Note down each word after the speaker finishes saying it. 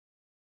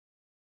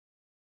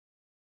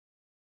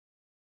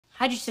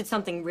I just did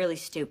something really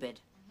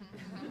stupid.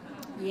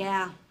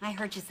 Yeah, I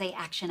heard you say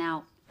action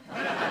out.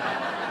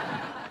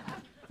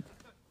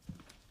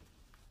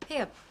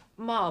 Hey,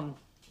 Mom,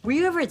 were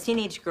you ever a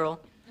teenage girl?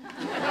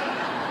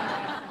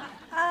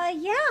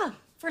 Yeah,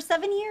 for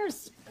 7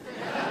 years.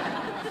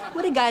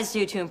 What did guys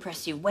do to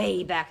impress you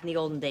way back in the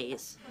olden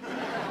days?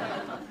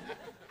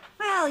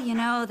 Well, you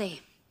know,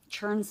 they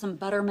churned some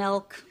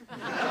buttermilk,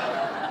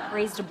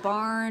 raised a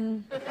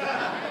barn.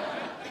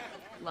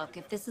 Look,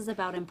 if this is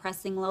about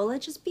impressing Lola,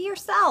 just be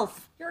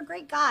yourself. You're a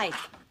great guy.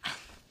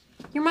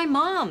 You're my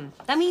mom.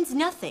 That means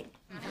nothing.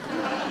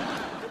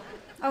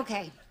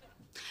 Okay,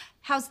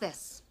 how's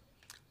this?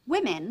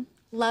 Women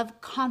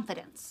love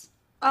confidence.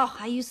 Oh,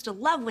 I used to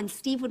love when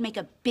Steve would make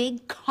a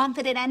big,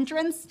 confident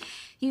entrance.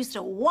 He used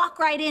to walk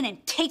right in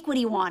and take what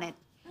he wanted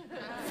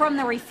from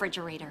the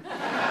refrigerator.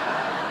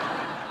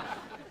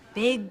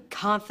 Big,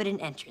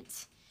 confident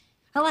entrance.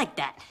 I like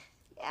that.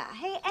 Yeah,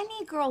 hey,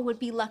 any girl would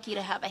be lucky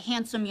to have a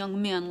handsome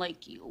young man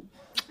like you.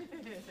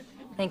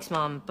 Thanks,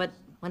 Mom, but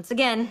once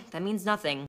again, that means nothing.